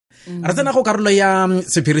Re tsena go karolo ya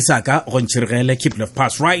sephiri saka go ntshirigele keep left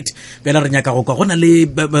pass right pela re nyaka go kwa gona le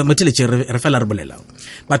moteletše re fela re bolela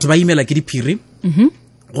batho ba imela ke diphiri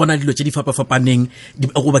gona dilo tše di fapafapaneng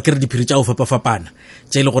go ba kere diphiri tša go fapafapana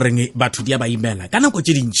tše e le goreng batho di a ba imela ka nako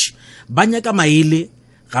tše dintši ba nyaka maele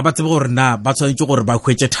ga ba tsebe gore na ba tshwanetse gore ba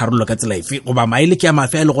hwetse tharollo ka tsela efe goba maele ke ya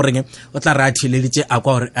mafe a le goreng o tla re a thileditše a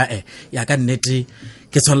kwa gore ya ka nnete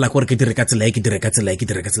ke tshwanela gore ke dire ka tsela ke dire ka tsela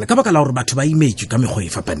ka baka la gore batho ba imetswe ka mekgwa e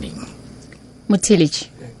fapaneng. Motheletši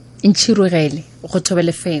ntšhirogele go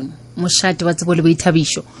thobele femo mošate wa tsebo le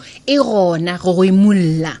boithabišo e gona go go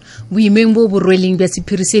imulla boimeng bo borweleng bja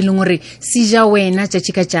sephiri se e leng gore se ja wena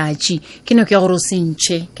tšatši ka tšatši ke nako ya gore o se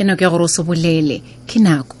ntšhe ke nako ya gore o se bolele ke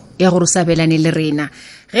nako ya gore o sa belane le rena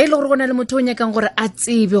ge e le gore go na le motho o nyakang gore a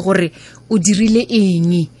tsebe gore o dirile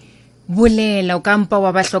eng bolela o kampa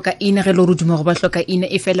wa ba hloka ina ge le gore o duma go ba hloka ina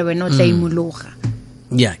e fela wena o tla imologa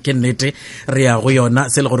ya ke nnete re ya go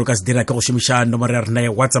yona se le gore o ka se dira ke go šomiša nomoro ya rena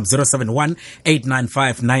ya WhatsApp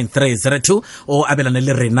 071-895-9302 o abelane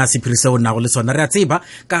le rena sephiri seo nago le sona re a tseba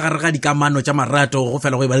ka gare ga dikamano tša marato go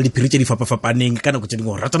fela go e ba le diphiri tše di fapafapaneng ka nako tše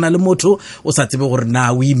dingwe go ratana le motho o sa tsebe gore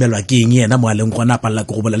na o imelwa ke eng yena moaleng gona a palela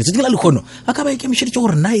ke go bolela letšatši la lekgono a ka ba ikemišeditše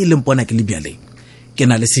gore na e leng pona ke le bjaleng ke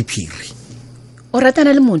na le sephiri o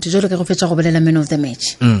ratana le motho jalo ke go fetša go bolela man of the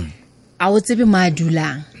match a o tsebe ma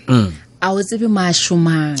dulang a o tsebe ma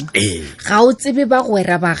šomang ga o tsebe ba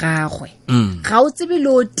gwera ba gagwe ga o tsebe le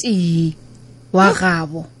o tee wa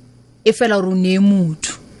gabo e fela gore o nee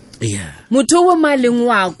motho motho o maleng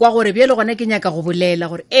wa kwa gore bjale gona ke nyaka go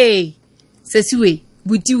bolela gore sesiwe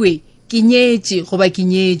butiwe ke nyetše goba ke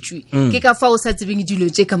nyetšwe ke ka fa o sa tsebeng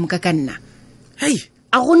dilo tše ka moka ka nna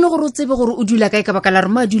a gone gore o tsebe gore o dula kae ka baka la re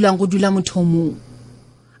ma dulang go dula motho o mong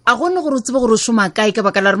a gone gore o tsebe gore o šoma kae ka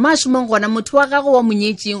baka la re ma šomang gona motho wa gago wa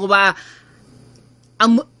monyetšeng goba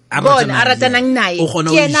bona a ratanang nae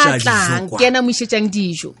ke ena tlang ke ena mo išetšang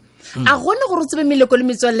dijo a gone gore o tsebe meleko le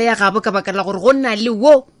metswalle ya gabo ka baka la gore go nna le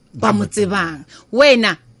wo ba mo tsebang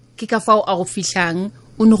wena ke ka fao a go fitlhang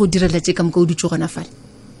o ne go direla tše ka moka o dutse gona fale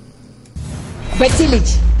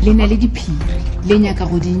batheletši le na le diphiri le nyaka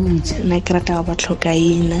go dintšha nna ke rata go ba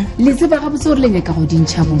tlhokaina le tseba gabotse gore le nyaka go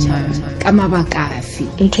dintšha bomang ka mabakafe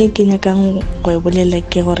ntho e ke nyakang go e bolela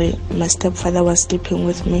ke gore my stepfather was sleeping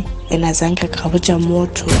with me and azanka ka botša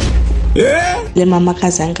motho le mama ka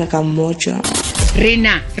zanka ka mmotša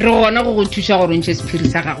rena re gona go go thuša gore ntšhe sephiri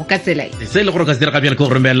sa gago ka tsela e se le gore ka se dira ka bjale ke go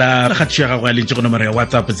romela kgathišo ya gago ya lentše go nomoro ya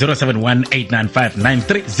WhatsApp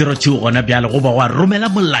 071-895-9302 gona bjale go ba go a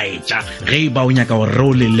romela molaetša ge e ba o nyaka gore re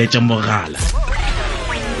o leletše mogala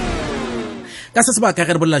ka se sebaka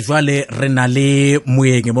ge re bolela jwale re na le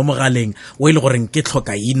moeng mo mogaleng o e le goreng ke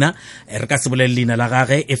tlhokaina re ka se bolele leina la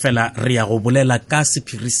gage e fela re ya go bolela ka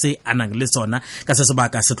sephiri se a nang le sona ka se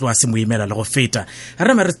sebaka se tloa se mo imela le go feta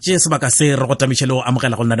re me re tše sebaka se re go tamiše le go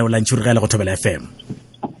amogela go lenaneo la ntšhirigele go Thobela FM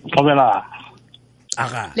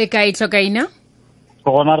aga le kae tlhokaina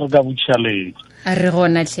go gona re ka botšiša le a re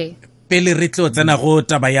gona tlhe pele re tlo tsena go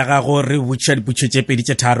taba ya gago re botšiša dipotšo tše pedi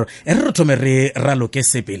tše tharo re re thome re raloke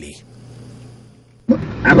sepele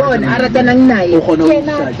a bona a ratanang nae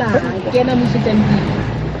ke ena mo išetšang dijo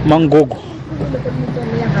mangoko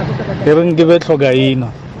ke reng ke be tlhokaina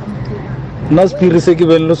nna sephiri se ke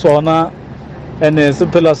beng le sona ene se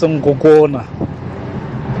phela se nkokona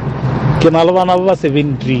ke na le bana ba ba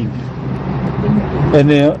 17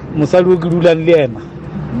 ene mosadi o ke dulang le ena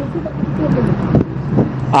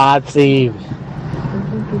a tsebe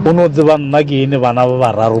o no tseba nna ke ene bana ba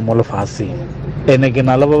bararo mo lefaseng ene ke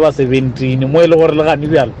na le ba ba 17 mo e le gore le gane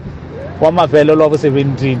bjalo wa mafelelo wa bo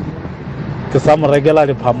 17 ke sa mo rekela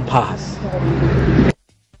di-pampers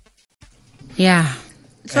ya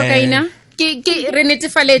tlhokaina ke re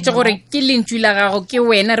netefaletše gore ke lentšu la gago ke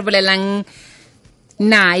wena re bolelang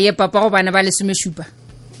naye papa go bana ba lesomešupa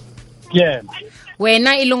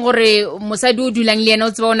wena e leng gore mosadi o dulang le yena o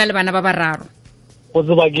tseba o na le bana ba bararo go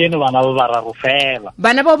tseba ke ene bana ba bararo fela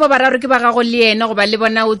bana bao ba bararo ke ba gago le yena goba le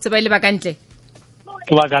bona o tseba e le ba kantle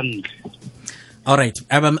ke ba kantle alright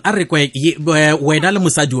a re kwe wena le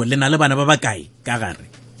mosadi o le na le bana ba bakae ka gare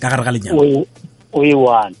ga lenyalo o e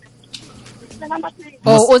one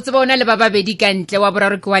o tseba o na le ba babedi kantle wa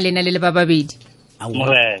boraro ke wa lena le ba babedi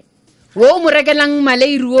morena wo mo rekelang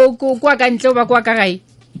maleiri wo kwa kantle o ba kwa ka gae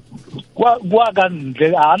kwa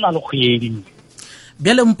kantle a na le kgwedi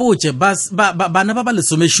bjale mpotše bana ba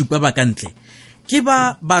lesomešupa ba kantle ke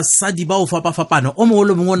ba basadi ba o fapafapana o mongwe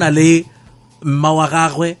le mongwe o na le mma wa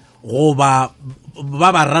gagwe goba ba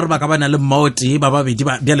bararo ba ka ba na le mma o tee ba babedi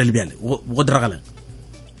bjale le bjale go diragalang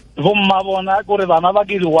bomma bona gore bana ba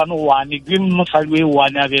ke di 1-1 ke mosadi we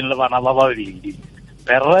 1 a beng le bana ba babedi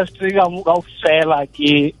the rest ka fela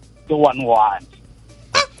ke ke 1-1.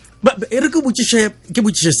 e re ke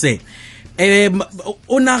botšiše se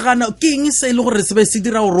o nagana ke eng se le gore se be se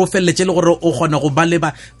dira gore o feleletse le gore o kgona go ba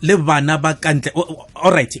le bana ba kantle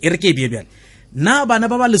alright e re ke e bie bjale na bana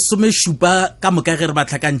ba 17 ka moka ge re ba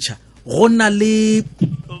tlhakantšha go na le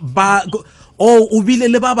ba o bile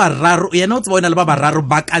le ba bararo yena o tseba o na le ba bararo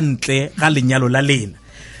ba kantle ga lenyalo la lena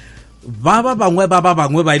ba bangwe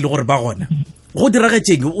ba ile gore ba gona go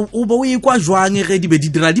diragetseng o bo o ikwa jwang ge di be di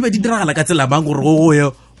diragala ka tsela mang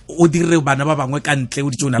gore o dire bana ba bangwe kantle o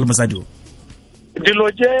di tsona le mosadi o dilo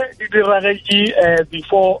tse di diragetse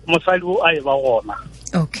before mosadi o a e ba gona.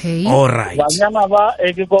 Okay, all right banyana ba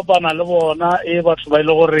ke kopana le bona batho ba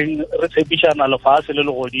ile gore re tshepišana lefase le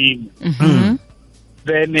le godimo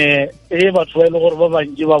then batho ba ile gore ba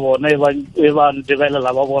bantši ba bona e ba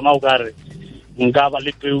ntebelela ba bona o ka re nka ba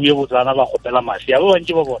le peu ye botsana ba kgopela masea ba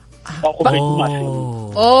bantši ba bona ba kgopetse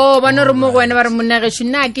masea ba no re mo go wena ba re monnageso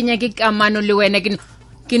nna ke nya ke kamano le wena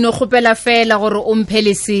ke no kgopela fela gore o mphe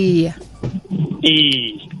lesea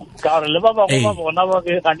ka gore le ba bangwe ba bona ba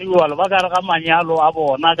ganiwalo ba kare ga manyalo a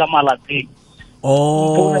bona ka malapeng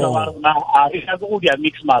a re ka go dia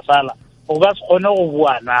mix masala o ka se kgone go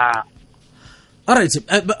bua na. alright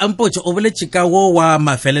ampotse o boletse ka wo wa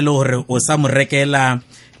mafelelo gore o sa mo rekela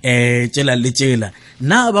tšela le tšela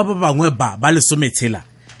na ba bangwe ba 16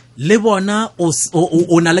 le bona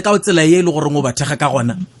o na le ka tsela ye le gore o ba thega ka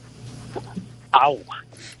gona au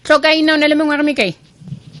tlhokaina o na le mengwaga mekae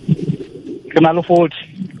ke na le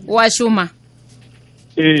 40 wa šoma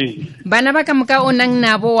bana ba ka moka o nang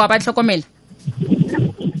nabo wa ba tlhokomela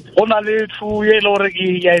go na le thu ye le gore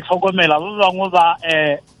ke ya e tlhokomela ba bangwe ba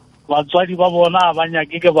batswadi ba bona ba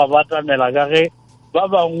nyake ke ba batamela ka ge ba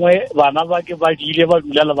bangwe bana ba ke ba diile ba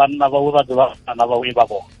dula le banna ba ba bana ba we ba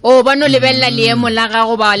bona ba no lebella leemo la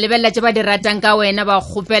gago ba lebella tse ba di ratang ka wena ba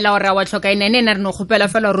kgopela gore wa tlhokaina nena re no kgopela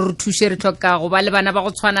fela gore re thushe re tlhokago ba le bana ba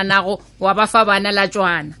go tshwana nago wa ba fa bana la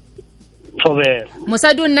tswana thobela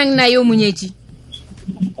mosadi o nnang na yo monyetši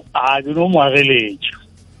ke no mo ageletša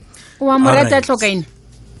wa mo rata tlhokaina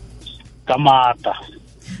ka mata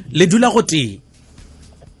le dula go tee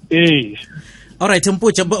alright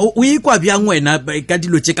mpotša o ikwa bjang wena ka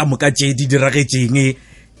dilo tše ka moka tše di diragetseng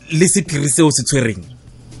le sephiri seo se tshwereng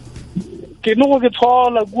ke no go ke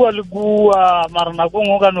thola kua le kua mara nako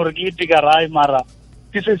ngwe ka no re ke itekarai mara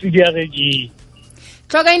ke se se diagetseng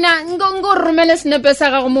tlhokaina nko romele senepe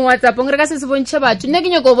sa gago mo WhatsApp re ka se bontšhe batho nne ke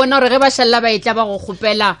nyako bona gore ge ba šalla ba etla ba go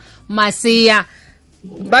kgopela masea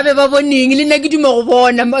ba be ba boneng le nna ke dimo go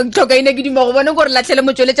bona tlhokaina ke dimo go bona gore latlhele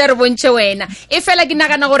motsweletša re bontšhe wena e fela ke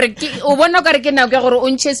nagana gore o bona o kare ke nako ya gore o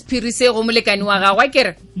ntšhe sephiri se go molekani wa gago a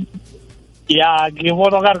kere ya ke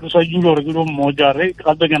bona ka re ke sa dilo gore ke lo mmotša re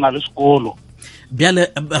gape ke na le sekolo bjale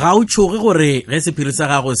ga o tšhoge gore ge sephiri sa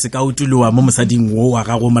gago se ka utulowa mo mosading wo wa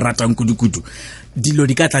gago mo ratang kudu dilo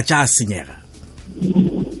di ka tla tša senyega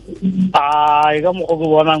ka mokgwa ke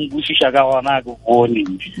bona nkwešiša ka gona ke bone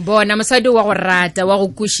bona mosadi wa go rata wa go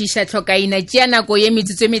kwešiša tlhokaina tšea nako ye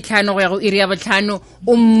metsotso e 5 go ya go iri ya 5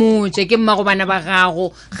 o mmotse ke mmago bana ba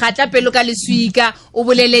gago kgatla pelo ka leswika o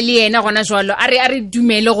bolele le yena gona jwalo a re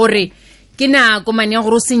dumele gore ke nako mane ya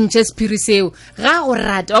gore o sentšhe sephiri seo ga go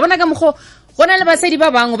rata wa bona ka mokgwa go na le basadi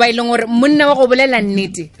ba bangwe ba ileng gore monna wa go bolela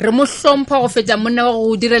nnete re mo hlompha go fetsa monna wa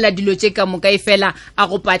go direla dilo tše ka moka e fela a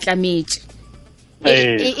go patlametse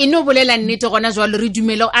e no bolela nnete gona jwalo re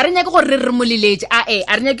dumele a re nyake gore re mo leletse a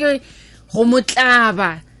re nyake go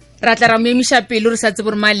motlaba ra tla ra mo emiša pelo re sa tsebe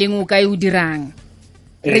gore maleng o ka e o dirang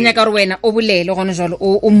re nyaka gore wena o bolele gona jwalo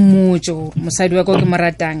o mmotse mosadi wa ka o ke mo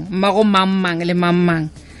ratang mmago mang le mang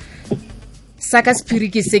saka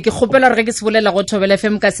sephiri ke se ke kgopela gore ge ke se bolela go Thobela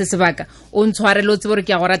FM ka se sebaka o ntshware le o tsebe gore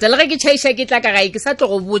ke a go rata le ge ke tšhaiša ke tla ka gae ke sa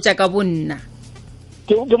tlo go botša ka bonna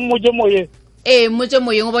ke mmotse moyeng motse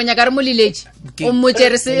moyeng o bonya ka re mo leletše o mmotse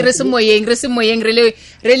re se moyeng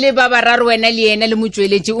re le ba bararo wena le yena le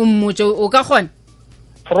motsweletše o mmotse o ka kgona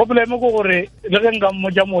probleme ke gore le ge nka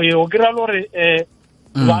mmotsa moyeng o kry-a le gore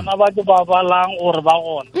bana ba ke ba balang gore ba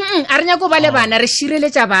gona a re nyako ba le bana re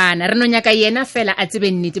šireletša bana re no nyaka yena fela a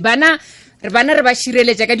tsebe nnete bana re ba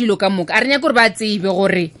šireletša ka dilo ka moka a re nyako gore ba tsebe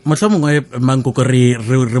gore motlha mongwe mankoko re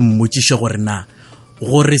mmotšiše gore na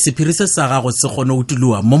gore sephiri se sa gago se kgone o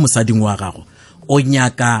tuloa mo mosading wa gago o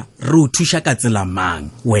nyaka re o thuša ka tsela mang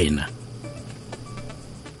wena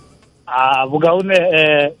bokaone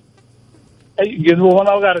ke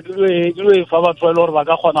bona o kare ke lo e fa batho ba ile gore ba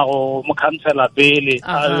ka kgona go mo khansela pele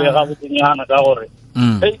a le ga botsenyana ka gore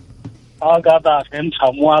a ka ta fentsha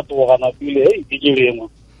mo a togana pele ke lengwe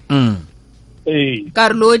ka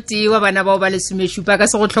re lo tiwa bana bao ba le semešupa ka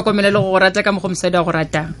se go tlhokomele le go rata ka mokgwa mosadi wa go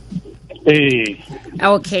ratang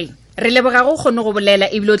okay re leboga go kgone go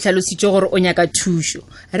bolela ebile o tlhalositse gore o nyaka thušo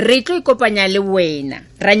re tlo ikopanya le wena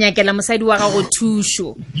ra nyakela mosadi wa gago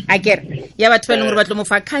thušo a kere ya batho ba leng gore ba tlo mo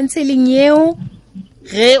fa counseling eo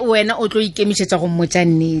ge wena o tlo ikemišetša go mmotša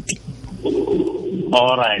nnete.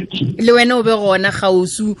 Alright. Le wena o be gona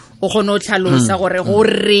gausu o kgone o tlhalosa gore go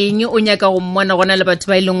reng o nyaka go mmona gona le batho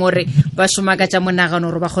ba e leng gore ba šoma ka tša monagano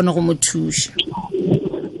gore ba kgone go mo thuša.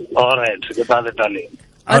 Alright, ke tla le taleng.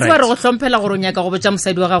 a tseba re go hlomphela gore o nyaka go botša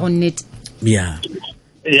mosadi wa gago nnete. Yeah.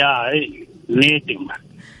 Yeah, nnete man.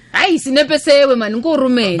 ai senepe sewe mane nko o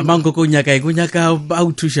romele manko ko nyaka ba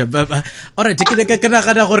o thuša alright ke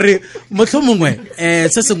nagana gore motlho mongwe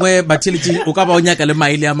se sengwe batheletši o ka ba o nyaka le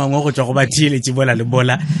maele a mangwe go tswa go batheletši bola le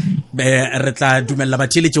bola re tla dumelela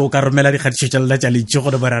batheletši o ka romela dikgatišo tša lela tša lentši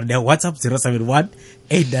gore borarne whatsapp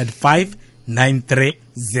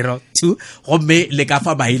 071-895-9302 gomme le ka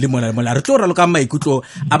fa maele mola re tlo raloka maikutlo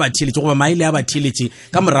a batheletši goba maele a batheletši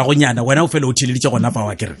ka moragonyana wena o fele o theleditše gona fa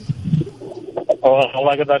wa kere.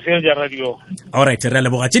 Alright, re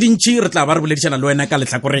leboga tše dintši re tla ba re boledišana le wena ka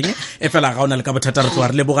lehlakoreng e fela ga o na le ka bothata re tloa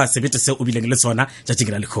re leboga sebete se o bileng le sona tšatši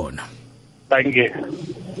ke na le kgona. Thank you.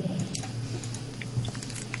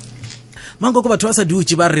 Mankoko batho ba sa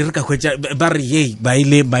dutše ba re ka hwetša ba re ye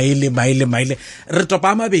baile re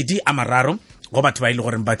topa a mabedi a mararo go batho ba ile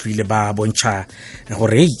gore ba tloile ba bontšha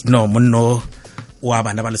gore no monno wa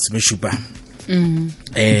bana ba lesomešupa o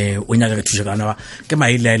nyaka ke thuša kana ke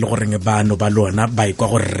maile a ile goreng bano ba lona ba ikwa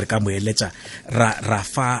gore re ka moeletša ra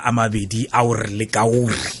fa a mabedi a o re le ka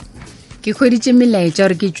ore ke kgweditše melaetša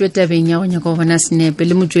gore ke tšwe tabeng ya go nyaka go bona senepe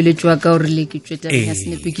le motsweletši wa ka gore le ke tšwe tabeng ya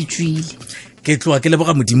senepe ke tšwile ke tloa ke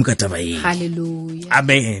leboga modimo ka taba eng. halleluja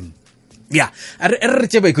amen. Ya re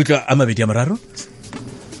tše baikutlo a mabedi a mararo.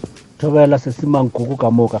 Thobela se Semankoko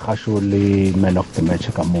ka moo ka kgašo le man of the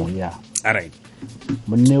match ka moo ya Alright.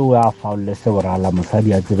 monne o a faule se borala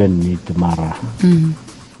mosadi a tsebe nnete mara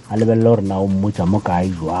a lebelele gore na o mmotša mo kae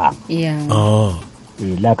jwang yeah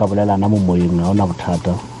le a ka bolelana mo moyeng ga ona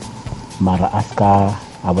bothata mara a ska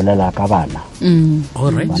a bolela ka bana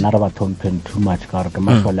bana re ba thompeng too much ka gore ke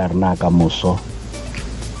masole a rena ka moso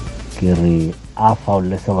ke re a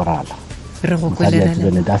faule se borala mosadi a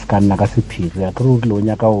tsebe nnete a se ka nna ka sephiri a kere o rile o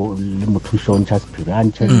nyaka le mothuša o ntšha sephiri a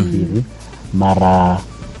ntšha sephiri mara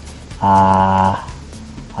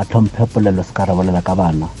a tlhomphe polelo se ka re bolela ka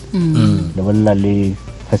bana le bolela le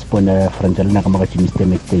firstborn frantse le naka mo ka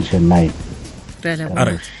Jimmy Station 9.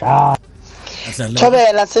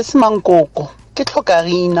 Thobela se Semankoko ke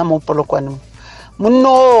tlhokagina mo polokwaneng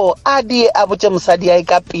monno a di a botse mosadi a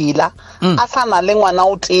ka pila a sana le ngwana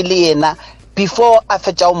o tele yena before a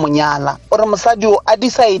fetša o monyala ore mosadi o a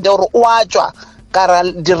decide gore o a tswa ka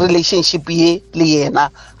di relationship ye le yena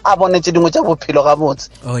a bone tše dingwe tša bophelo ga botse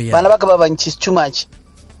bana ba ka ba bantšhi too much.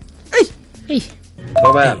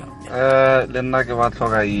 Thobela le nna ke ba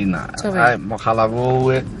tlhokaina ai mogala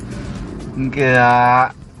bowe nke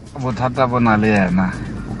ya bothata bona le yena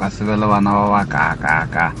o ka sebele bana ba ba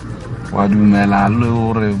ka wa dumela le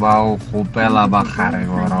gore ba o gopela ba gare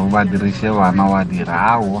gore o ba dirishe bana wa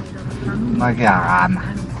dira ao nna ke a gana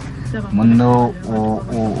monno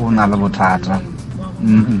o na le bothata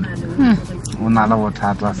o na le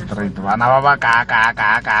bothata straight bana ba ba ka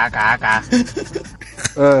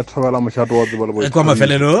Thobela mošato wa tseba le bo kwa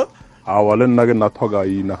mafelelo a wa le nna ke nna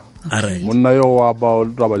thokaina monna yo wa ba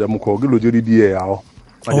taba ja mokho ke lo je di dieo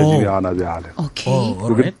ba ja di ana jale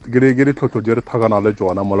ke re tlhotlo je re thakana le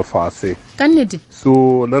tsona mo lefase ka nnete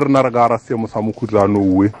so le rena re ka ra se mo sa mokhutlano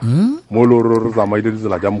uwe mo lo re tsamaile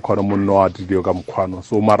ditsela ja mokhono monno a didio ka mokhono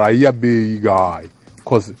so mara ya be guy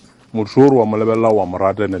cause motsoro wa molebella wa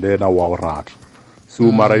morata ne le na wa o rata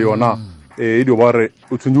so mara yona e di ba re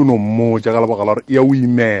o tshunju no mmoja ka lebaka la re ya o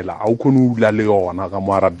imela a o khone ula le yona ka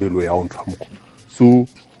mo arabelo ya o ntlhamko so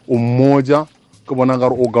o mmoja ke bona ka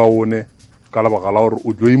re o gaone ka lebaka la gore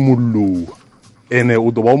o tlo imollo ene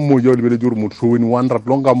o do ba mmoja o lebele gore motho weni 100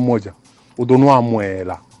 longa mmoja o do no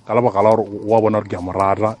amoela ka lebaka la gore wa bona re ke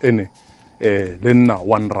amorata ene le nna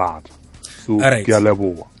 100 so ke a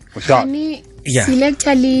leboga moshani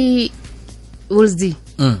selector le Wolsey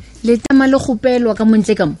le tama le gopelwa ka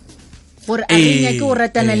montle ka mo gore a renya ke o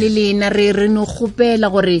ratana le lena re no gopela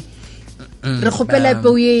gore re gopela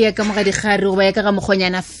peo ye ya ka moga digare go ba ya ka ga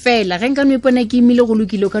mogonyana fela ge nka no ipona ke imile go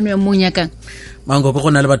lokile ka no ya monya kang mango go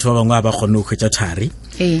gona le batho ba bangwe ba kgone go khwetša thari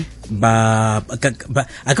ba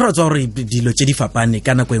a ka tswa gore dilo tše di fapane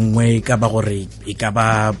ka nako engwe ka ba gore e ka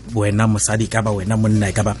ba wena mosadi ka ba wena monna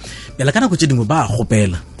e ka ba bela ka nako tše dingwe ba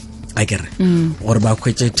gopela a kere gore ba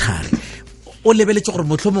khwetše thari o lebeletse gore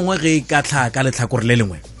motlho mongwe ge ka tlha ka letlhakore le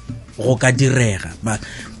lengwe go ka direga ba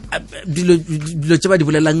dilo tše ba di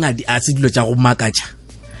bolelang ngadi a se dilo tša go makatša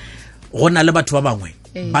go na le batho ba bangwe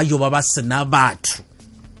ba yo ba sena batho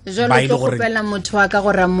jalo tlo gopela motho wa ka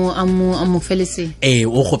gore a mo felese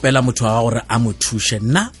o gopela motho wa gore a mo thushe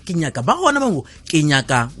nna ke nyaka ba gona bangwe ke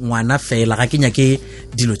nyaka ngwana fela ga ke nyake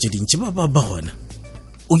dilo tse dintsi ba gona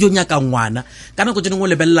o yo nyaka ngwana ka nako tse dingwe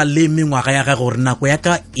lebella le mengwaga ya gagwe gore nako ya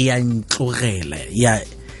ka e a ntlogela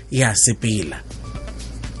ya sepela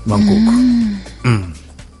Mankoko.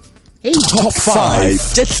 Top 5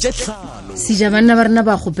 sija banna ba rena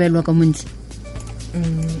ba gopelwa ka montle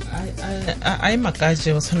a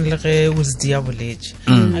makaje o tshwana le ge o se dia boletse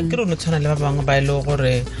a ke re no tshwana le ba bangwe ba ile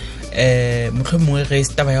gore mohlomongwe ge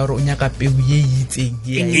se taba ya gore o nyaka peu ye itseng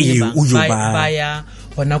ba ya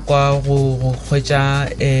gona kwa go khwetsa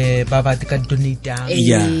ba ba ka donate ba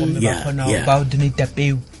gona ba donate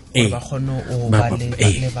peu ba gona o ba le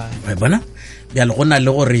ba bona ya le gona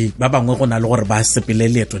le gore ba bangwe gona le gore ba sepele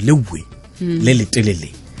leeto le we le letelele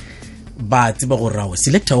ba tseba go rawo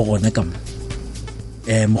selector o gona ka mo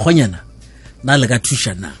mogonyana na le ka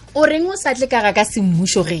thushana o reng o sa tle ka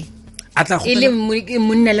semmušo ge atla go ile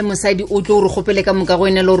monna le mosadi o tlo re gopele ka moka go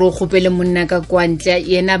ena le re o gopele monna ka kwantle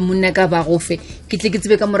yena monna ka ba gofe ke tle ke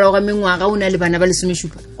tsebe ka morago ga mengwaga o na le bana ba le 17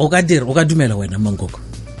 o ka dumela wena Mankoko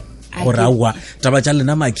go rawa taba tša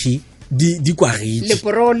lena makhi di kwagile le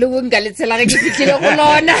pro le nka le tshela ge ke fitlile go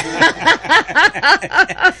lona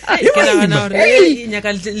ke na bana re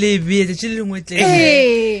nyaka le betse tse lengwe tle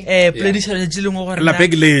prediction tse lengwe gore la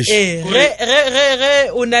beglish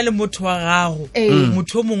re o na le motho wa gago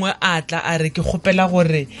motho mongwe a tla a re ke gopela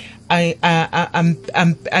gore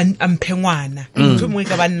amphe ngwana motho mongwe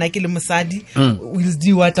ka banna ke le mosadi o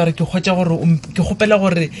di wa tla re ke khotsa gore ke gopela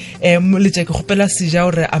gore moletsa ke gopela sija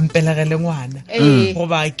gore ampelegele ngwana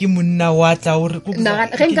goba ke monna wa tla gore ge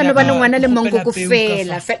nka no ba le ngwana le Mankoko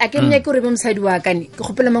fela a ke mme ke re be mosadi wa kane ke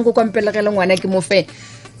gopela Mankoko ampelegele ngwana ke mo fe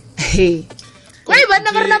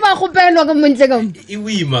bana ba rena ba gopelwa ka montle ka e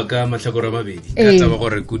wima ka matlhakore a mabedi ka tsaba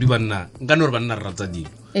gore kudi banna nka no re banna re ratsa dilo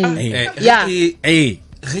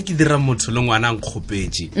ge ke dira motho le ngwana a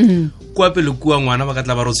nkgopetse kwa pele kua ngwana ba ka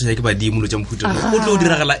tla ba re tshwenya ke badimo lo tša mohuta o tlo o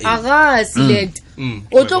diragala aga select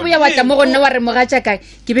o tlo boya batla mo gonna wa re mogatša kae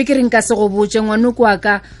ke be ke re nka se go botse ngwana kwa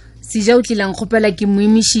ka sija o tlilang kgopela ke mo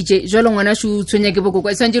emishitše jalo ngwana se o tshwenya ke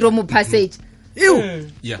bokoko e tshwantse re mo passage o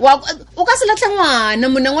ka se latlha ngwana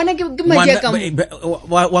mona ngwana ke madi ka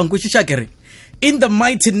wa nkwešiša kere in the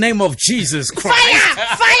mighty name of Jesus Christ.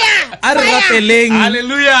 Fire! A re rapeleng.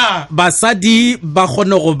 Hallelujah. Basadi ba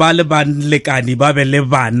kgone go ba le banlekani ba be le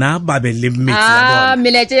bana ba be le metse ya bona.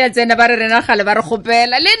 Meletse ya tsena ba re rena gale ba re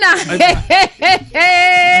gopela lena.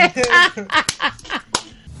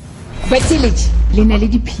 Batseleji lena le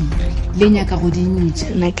diphiri le nyaka go dintšha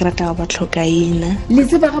nna ke rata ba tlhokaina le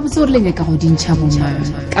tseba ga botse gore le nyaka go dintšha bomang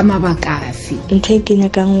ka mabakafe ntho e ke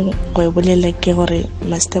nyakang go e bolela ke gore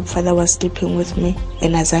my stepfather was sleeping with me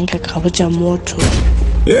and azanka ka botsa motho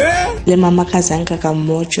le mama ka zanka ka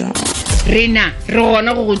mmoja rena re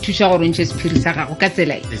gona go thuša gore ntse sephiri sa gago ka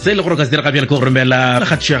tsela e se le gore ka se dira ka bjale ke go romela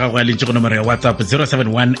ga thuša gago ya lentse go nomoro ya WhatsApp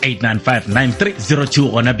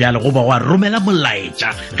 0718959302 gona bjale go ba wa romela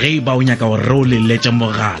molaetša ge ba o nyaka gore re o leletse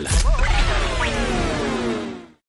mogala